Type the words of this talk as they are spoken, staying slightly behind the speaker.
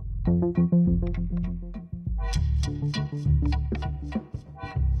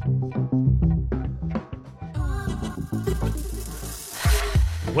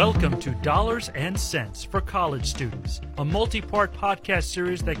Welcome to Dollars and Cents for College Students, a multi-part podcast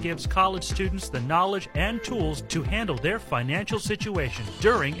series that gives college students the knowledge and tools to handle their financial situation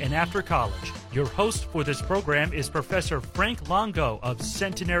during and after college. Your host for this program is Professor Frank Longo of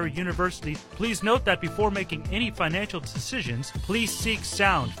Centenary University. Please note that before making any financial decisions, please seek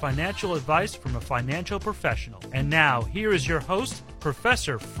sound financial advice from a financial professional. And now, here is your host,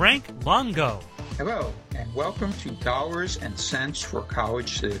 Professor Frank Longo. Hello, and welcome to Dollars and Cents for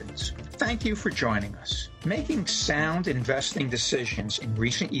College Students. Thank you for joining us. Making sound investing decisions in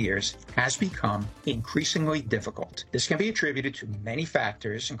recent years has become increasingly difficult. This can be attributed to many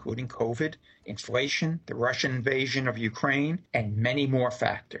factors, including COVID, inflation, the Russian invasion of Ukraine, and many more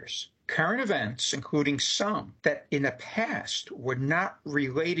factors. Current events, including some that in the past were not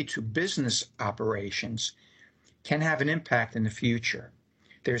related to business operations, can have an impact in the future.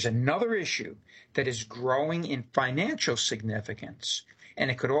 There's another issue that is growing in financial significance, and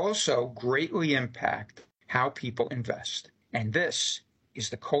it could also greatly impact how people invest. And this is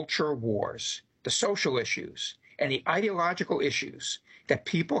the culture wars, the social issues, and the ideological issues that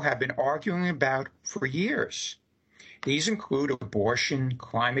people have been arguing about for years. These include abortion,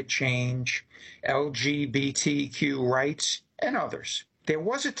 climate change, LGBTQ rights, and others. There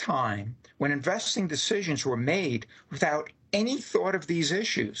was a time when investing decisions were made without any thought of these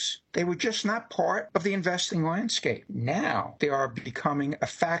issues. They were just not part of the investing landscape. Now they are becoming a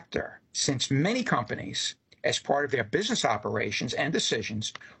factor, since many companies, as part of their business operations and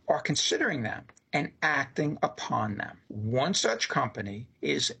decisions, are considering them and acting upon them. One such company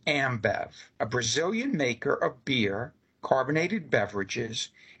is Ambev, a Brazilian maker of beer, carbonated beverages,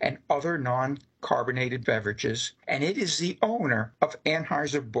 and other non-carbonated beverages, and it is the owner of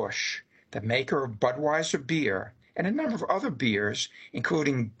Anheuser-Busch, the maker of Budweiser beer, and a number of other beers,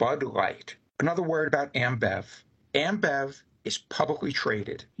 including Bud Light. Another word about Ambev. Ambev is publicly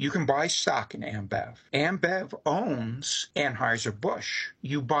traded. You can buy stock in Ambev. Ambev owns Anheuser-Busch.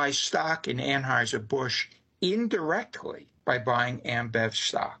 You buy stock in Anheuser-Busch indirectly by buying Ambev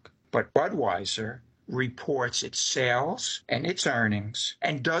stock. But Budweiser reports its sales and its earnings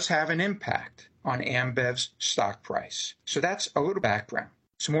and does have an impact on Ambev's stock price. So that's a little background.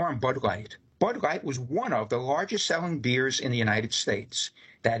 Some more on Bud Light. Bud Light was one of the largest selling beers in the United States.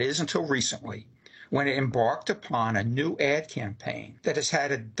 That is until recently, when it embarked upon a new ad campaign that has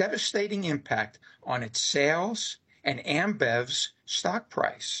had a devastating impact on its sales and Ambev's stock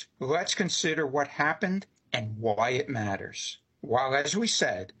price. Let's consider what happened and why it matters. While, as we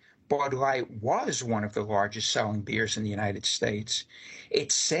said, Bud Light was one of the largest selling beers in the United States,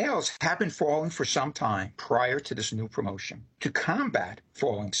 its sales have been falling for some time prior to this new promotion. To combat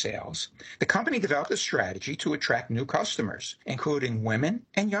falling sales, the company developed a strategy to attract new customers, including women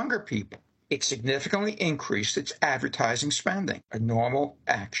and younger people. It significantly increased its advertising spending, a normal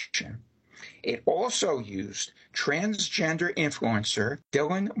action. It also used transgender influencer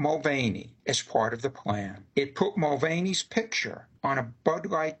Dylan Mulvaney as part of the plan. It put Mulvaney's picture on a Bud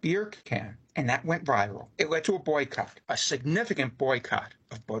Light beer can, and that went viral. It led to a boycott, a significant boycott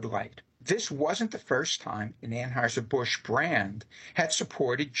of Bud Light. This wasn't the first time an Anheuser-Busch brand had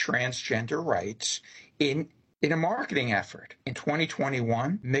supported transgender rights in a marketing effort. In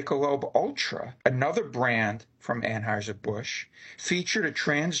 2021, Michelob Ultra, another brand from Anheuser-Busch, featured a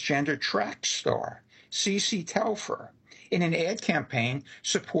transgender track star, CeCe Telfer, in an ad campaign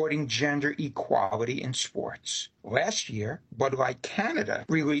supporting gender equality in sports. Last year, Bud Light Canada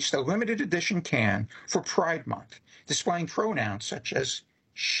released a limited edition can for Pride Month, displaying pronouns such as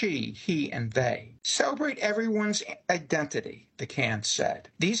she, he, and they. Celebrate everyone's identity, the can said.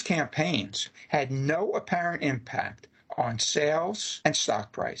 These campaigns had no apparent impact on sales and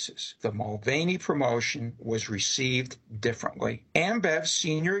stock prices. The Mulvaney promotion was received differently. Ambev's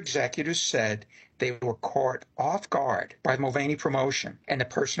senior executives said they were caught off guard by the Mulvaney promotion and the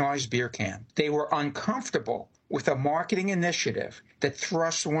personalized beer can. They were uncomfortable with a marketing initiative that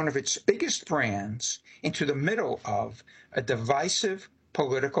thrust one of its biggest brands into the middle of a divisive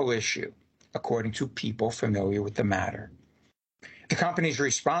political issue, according to people familiar with the matter. The company's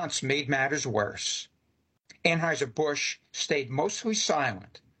response made matters worse. Anheuser-Busch stayed mostly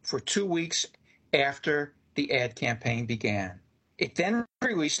silent for 2 weeks after the ad campaign began. It then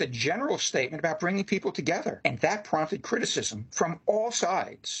released a general statement about bringing people together, and that prompted criticism from all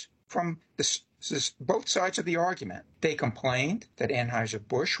sides, from the This is both sides of the argument. They complained that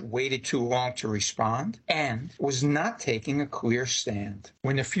Anheuser-Busch waited too long to respond and was not taking a clear stand.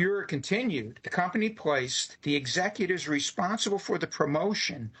 When the furor continued, the company placed the executives responsible for the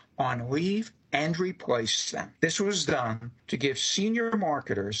promotion on leave and replaced them. This was done to give senior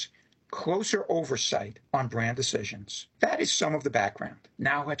marketers closer oversight on brand decisions. That is some of the background.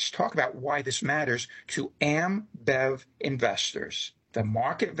 Now let's talk about why this matters to AmBev investors. The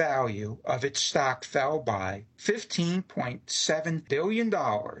market value of its stock fell by $15.7 billion,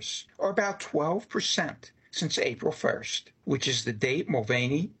 or about 12%, since April 1st, which is the date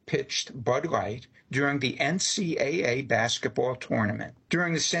Mulvaney pitched Bud Light during the NCAA basketball tournament.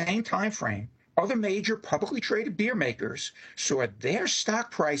 During the same time frame, other major publicly traded beer makers saw their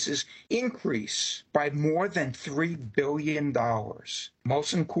stock prices increase by more than $3 billion.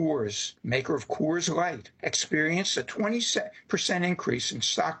 Molson Coors, maker of Coors Light, experienced a 20% increase in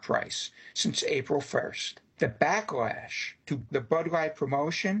stock price since April 1st. The backlash to the Bud Light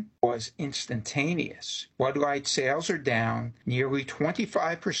promotion was instantaneous. Bud Light sales are down nearly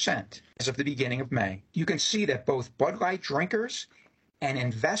 25% as of the beginning of May. You can see that both Bud Light drinkers and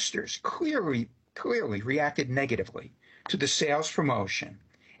investors clearly reacted negatively to the sales promotion,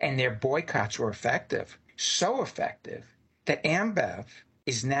 and their boycotts were effective. So effective that AmBev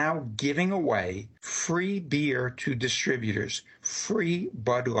is now giving away free beer to distributors, free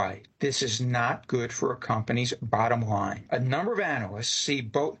Bud Light. This is not good for a company's bottom line. A number of analysts see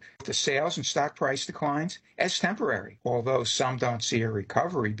both the sales and stock price declines as temporary, although some don't see a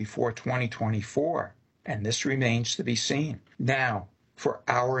recovery before 2024, and this remains to be seen. Now, for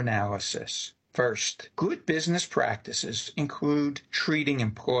our analysis. First, good business practices include treating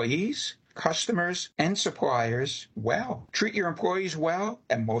employees, customers, and suppliers well. Treat your employees well,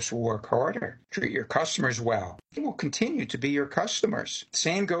 and most will work harder. Treat your customers well. They will continue to be your customers.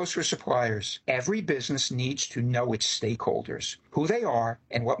 Same goes for suppliers. Every business needs to know its stakeholders, who they are,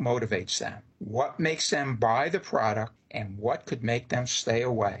 and what motivates them, what makes them buy the product, and what could make them stay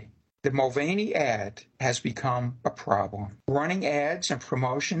away. The Mulvaney ad has become a problem. Running ads and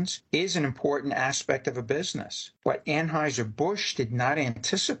promotions is an important aspect of a business, but Anheuser-Busch did not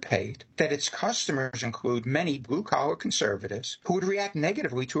anticipate that its customers include many blue-collar conservatives who would react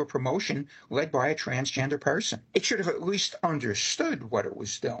negatively to a promotion led by a transgender person. It should have at least understood what it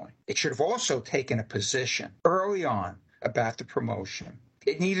was doing. It should have also taken a position early on about the promotion.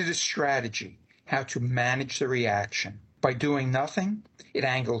 It needed a strategy, how to manage the reaction. By doing nothing, it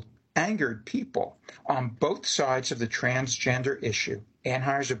angered people on both sides of the transgender issue.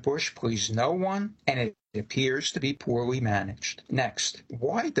 Anheuser-Busch pleased no one, and it appears to be poorly managed. Next,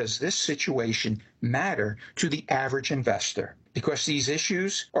 why does this situation matter to the average investor? Because these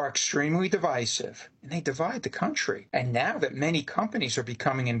issues are extremely divisive, and they divide the country. And now that many companies are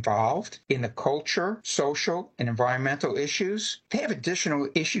becoming involved in the culture, social, and environmental issues, they have additional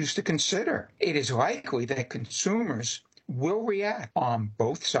issues to consider. It is likely that consumers will react on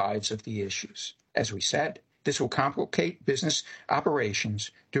both sides of the issues. As we said, this will complicate business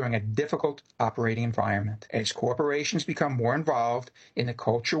operations during a difficult operating environment. As corporations become more involved in the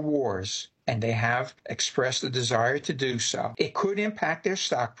culture wars, and they have expressed a desire to do so, it could impact their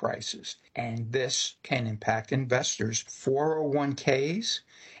stock prices, and this can impact investors' 401ks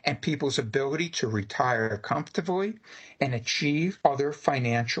and people's ability to retire comfortably and achieve other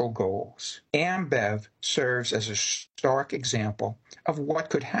financial goals. AmBev serves as a stark example of what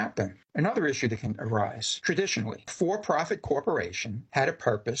could happen. Another issue that can arise. Traditionally, a for-profit corporation had a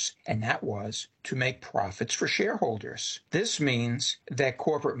purpose, and that was to make profits for shareholders. This means that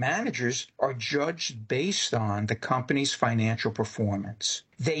corporate managers are judged based on the company's financial performance.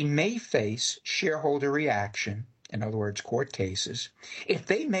 They may face shareholder reaction, in other words, court cases, if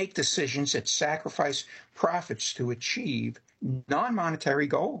they make decisions that sacrifice profits to achieve non-monetary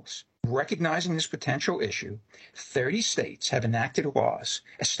goals. Recognizing this potential issue, 30 states have enacted laws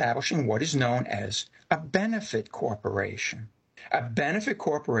establishing what is known as a benefit corporation. A benefit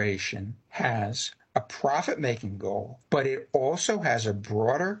corporation has a profit-making goal, but it also has a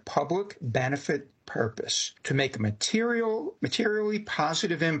broader public benefit purpose to make a materially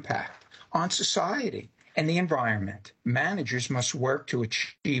positive impact on society and the environment. Managers must work to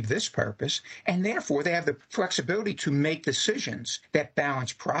achieve this purpose, and therefore they have the flexibility to make decisions that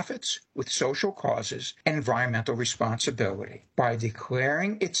balance profits with social causes and environmental responsibility. By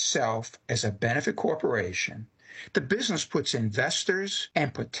declaring itself as a benefit corporation, The business puts investors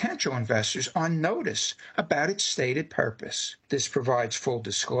and potential investors on notice about its stated purpose. This provides full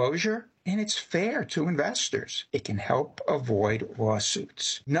disclosure, and it's fair to investors. It can help avoid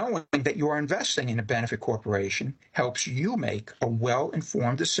lawsuits. Knowing that you are investing in a benefit corporation helps you make a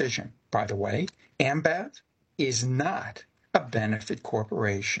well-informed decision. By the way, Ambev is not a benefit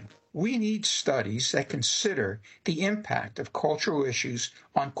corporation. We need studies that consider the impact of cultural issues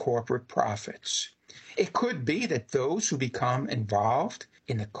on corporate profits. It could be that those who become involved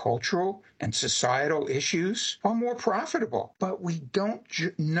in the cultural and societal issues are more profitable, but we don't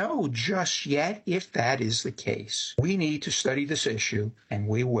know just yet if that is the case. We need to study this issue, and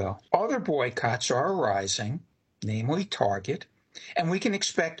we will. Other boycotts are arising, namely Target, and we can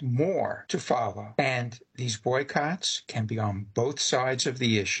expect more to follow. And these boycotts can be on both sides of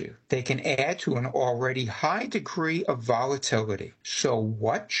the issue. They can add to an already high degree of volatility. So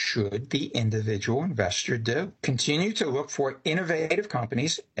what should the individual investor do? Continue to look for innovative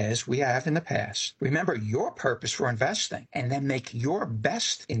companies as we have in the past. Remember your purpose for investing and then make your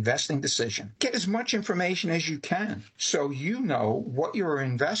best investing decision. Get as much information as you can so you know what you're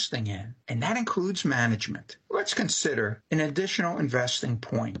investing in, and that includes management. Let's consider an additional investing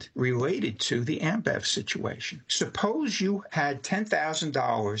point related to the Ambev situation. Suppose you had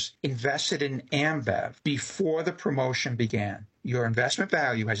 $10,000 invested in Ambev before the promotion began. Your investment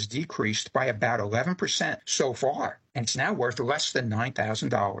value has decreased by about 11% so far, and it's now worth less than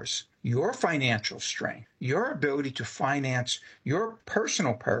 $9,000. Your financial strength, your ability to finance your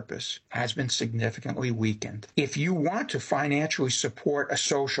personal purpose has been significantly weakened. If you want to financially support a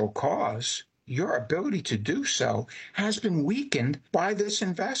social cause, your ability to do so has been weakened by this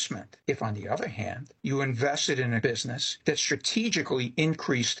investment. If, on the other hand, you invested in a business that strategically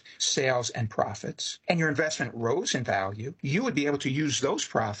increased sales and profits, and your investment rose in value, you would be able to use those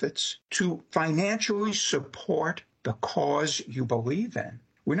profits to financially support the cause you believe in.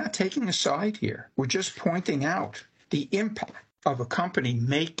 We're not taking a side here. We're just pointing out the impact of a company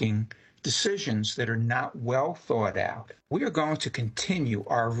making decisions that are not well thought out. We are going to continue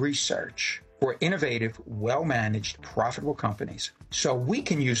our research for innovative, well-managed, profitable companies so we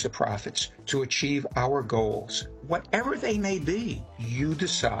can use the profits to achieve our goals. Whatever they may be, you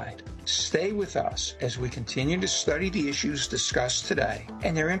decide. Stay with us as we continue to study the issues discussed today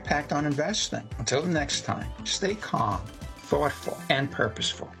and their impact on investing. Until the next time, stay calm, thoughtful, and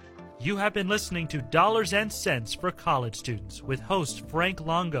purposeful. You have been listening to Dollars and Cents for College Students with host Frank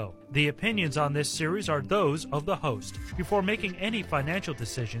Longo. The opinions on this series are those of the host. Before making any financial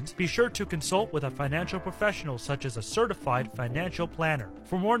decisions, be sure to consult with a financial professional such as a certified financial planner.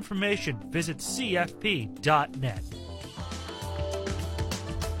 For more information, visit cfp.net.